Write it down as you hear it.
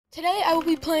Today I will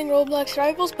be playing Roblox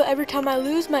Rivals, but every time I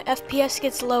lose, my FPS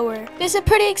gets lower. This is a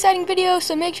pretty exciting video,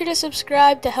 so make sure to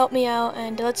subscribe to help me out,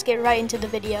 and let's get right into the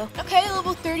video. Okay,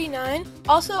 level 39.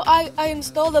 Also, I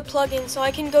installed a plugin so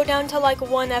I can go down to like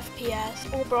 1 FPS.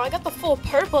 Oh bro, I got the full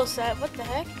purple set. What the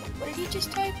heck? What did he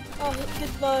just type? Oh,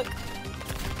 good luck.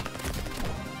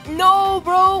 No,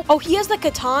 bro. Oh, he has the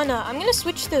katana. I'm gonna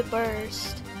switch to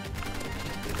burst.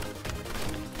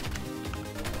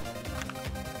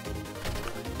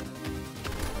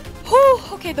 Whew,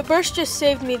 okay, the burst just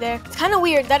saved me there. It's kind of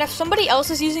weird that if somebody else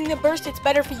is using the burst, it's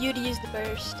better for you to use the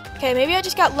burst. Okay, maybe I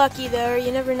just got lucky there.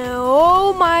 You never know.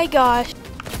 Oh my gosh.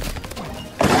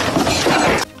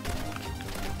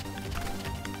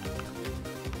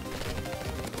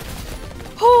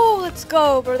 Oh, let's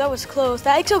go, bro. That was close.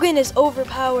 That exogun is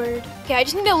overpowered. Okay, I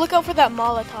just need to look out for that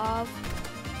Molotov.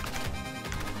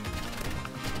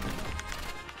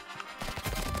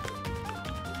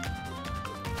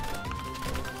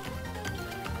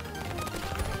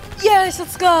 Yes,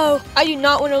 let's go. I do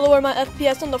not want to lower my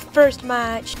FPS on the first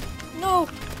match. No.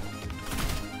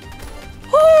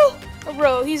 Oh,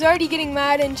 bro, he's already getting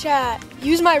mad in chat.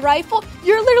 Use my rifle?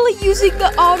 You're literally using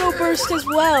the auto burst as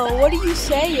well. What are you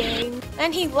saying?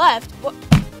 And he left. What?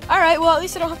 All right, well, at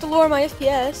least I don't have to lower my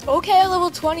FPS. Okay, level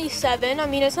 27. I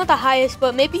mean, it's not the highest,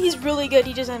 but maybe he's really good.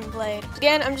 He just hasn't played.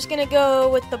 Again, I'm just going to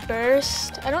go with the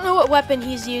burst. I don't know what weapon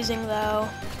he's using, though.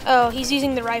 Oh, he's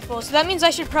using the rifle. So that means I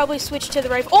should probably switch to the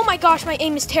rifle. Oh my gosh, my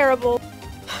aim is terrible.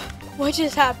 What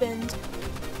just happened?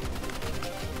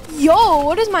 Yo,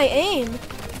 what is my aim?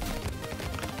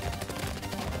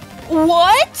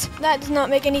 What? That does not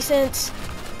make any sense.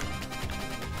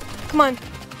 Come on.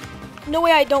 No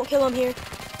way I don't kill him here.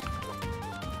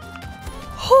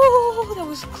 Oh, that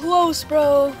was close,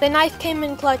 bro. The knife came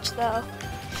in clutch, though.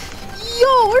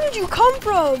 Yo, where did you come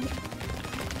from?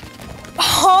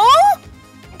 Huh?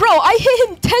 Bro, I hit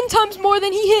him 10 times more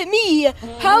than he hit me.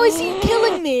 How is he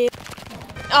killing me?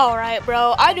 All right,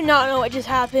 bro. I do not know what just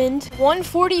happened.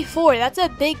 144. That's a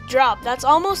big drop. That's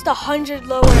almost 100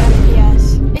 lower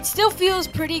FPS. It still feels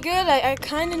pretty good. I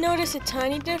kind of notice a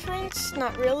tiny difference.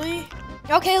 Not really.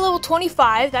 Okay, level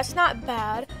 25. That's not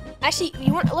bad. Actually,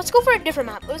 let's go for a different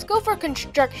map. Let's go for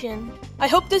construction. I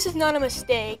hope this is not a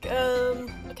mistake.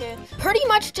 Okay. Pretty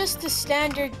much just the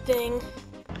standard thing.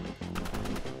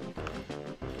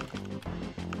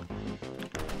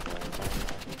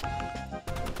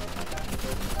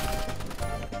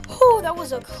 Oh, that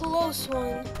was a close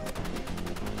one.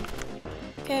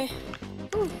 Okay.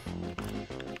 Ooh.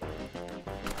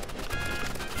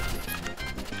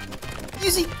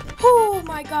 Uzi. Oh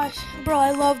my gosh. Bro,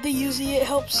 I love the Uzi. It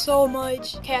helps so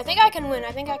much. Okay, I think I can win.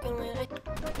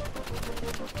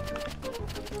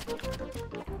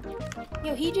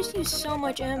 Yo, he just used so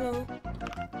much ammo.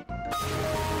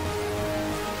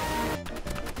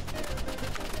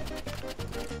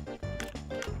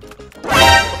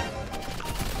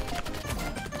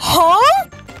 Huh?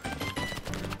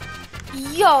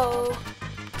 Yo.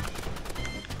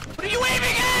 What are you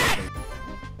aiming at?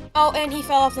 Oh, and he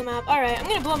fell off the map. Alright, I'm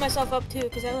gonna blow myself up too,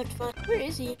 because that looked fun. Where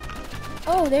is he?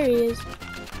 Oh, there he is.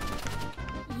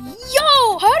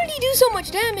 Yo! How did he do so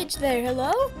much damage there?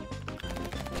 Hello?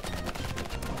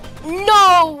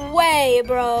 No way,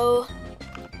 bro.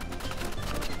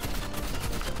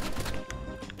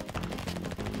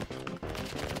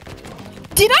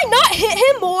 Did I not hit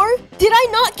him more? Did I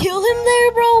not kill him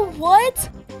there, bro? What?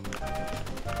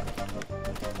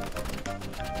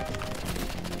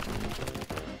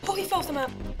 Oh, he fell off the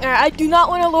map. Alright, I do not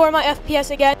want to lower my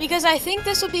FPS again because I think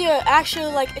this will be an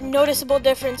actual, like, noticeable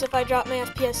difference if I drop my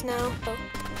FPS now.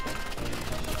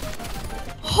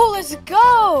 Oh, let's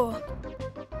go!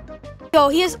 Yo,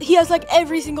 he has like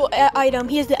every single item.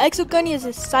 He has the exogun, he has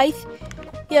the scythe,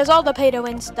 he has all the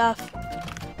pay-to-win stuff.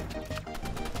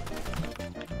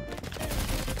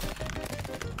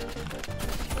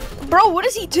 Bro, what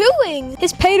is he doing?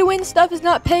 His pay-to-win stuff is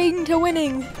not paying to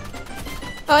winning.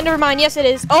 Oh, never mind. Yes, it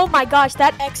is. Oh my gosh,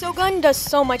 that exogun does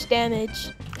so much damage.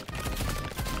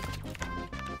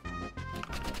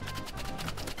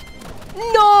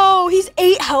 No, he's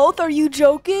 8 health. Are you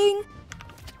joking?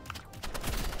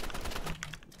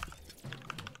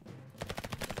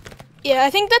 Yeah, I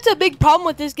think that's a big problem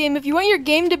with this game. If you want your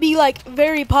game to be like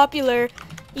very popular,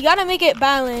 you gotta make it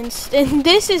balanced, and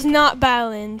this is not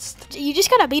balanced. You just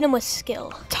gotta beat him with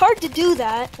skill. It's hard to do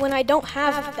that when I don't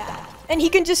have that. And he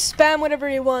can just spam whatever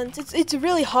he wants. It's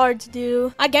really hard to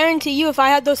do. I guarantee you if I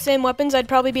had those same weapons, I'd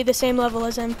probably be the same level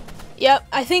as him. Yep,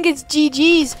 I think it's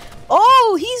GG's.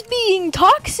 Oh, he's being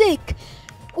toxic.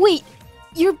 Wait,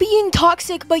 you're being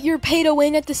toxic, but you're pay to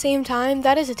win at the same time?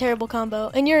 That is a terrible combo.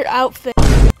 And your outfit.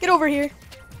 Get over here.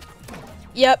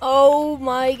 Yep. Oh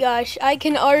my gosh. I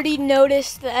can already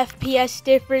notice the FPS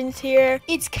difference here.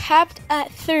 It's capped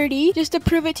at 30. Just to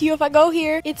prove it to you, if I go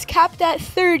here, it's capped at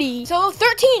 30. So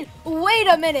 13. Wait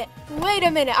a minute. Wait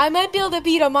a minute. I might be able to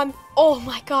beat him. Oh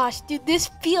my gosh, dude, this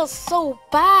feels so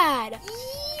bad.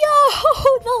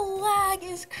 Yo, the lag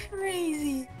is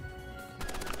crazy.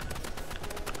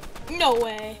 No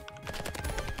way.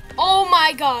 Oh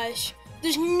my gosh.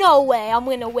 There's no way I'm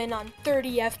gonna win on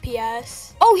 30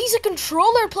 FPS. Oh, he's a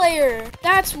controller player.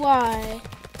 That's why.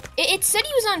 It said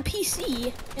he was on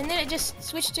PC, and then it just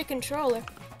switched to controller.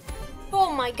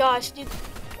 Oh my gosh, dude.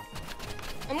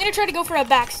 I'm gonna try to go for a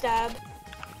backstab.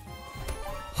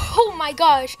 Oh my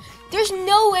gosh. There's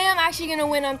no way I'm actually gonna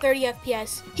win on 30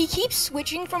 FPS. He keeps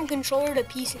switching from controller to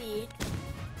PC.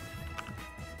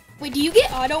 Wait, do you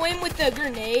get auto aim with the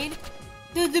grenade?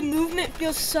 The movement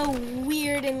feels so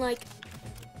weird and like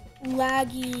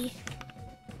laggy.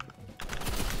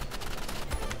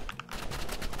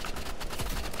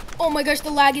 Oh my gosh, the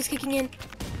lag is kicking in.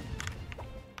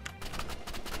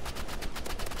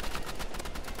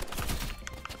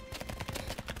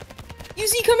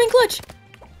 UZ coming clutch.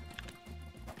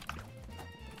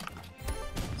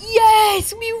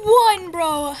 Yes, we won,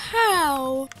 bro.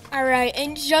 How? All right,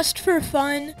 and just for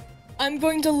fun, I'm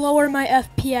going to lower my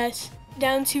FPS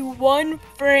down to 1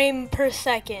 frame per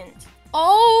second.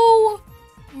 Oh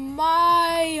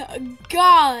my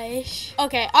gosh.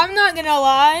 Okay, I'm not gonna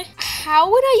lie. How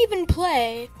would I even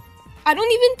play? I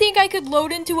don't even think I could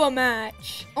load into a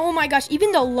match. Oh my gosh,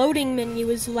 even the loading menu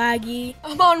is laggy.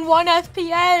 I'm on 1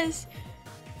 FPS.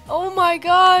 Oh my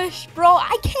gosh, bro,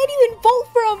 I can't even vote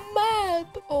for a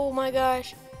map. Oh my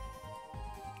gosh.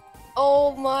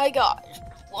 Oh my gosh.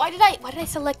 Why did I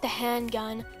select the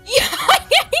handgun? Yeah, I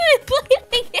can't even play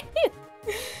the game.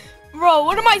 Bro,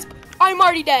 what am I'm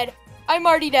already dead. I'm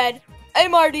already dead.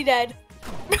 I'm already dead.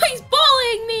 He's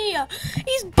bullying me.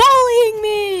 He's bullying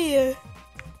me.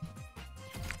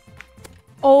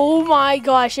 Oh my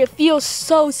gosh, it feels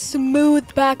so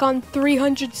smooth back on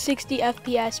 360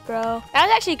 FPS, bro. That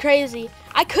was actually crazy.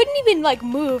 I couldn't even like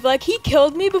move. Like he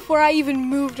killed me before I even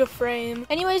moved a frame.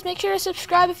 Anyways, make sure to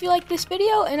subscribe if you like this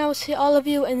video, and I will see all of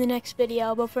you in the next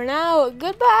video. But for now,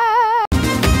 goodbye.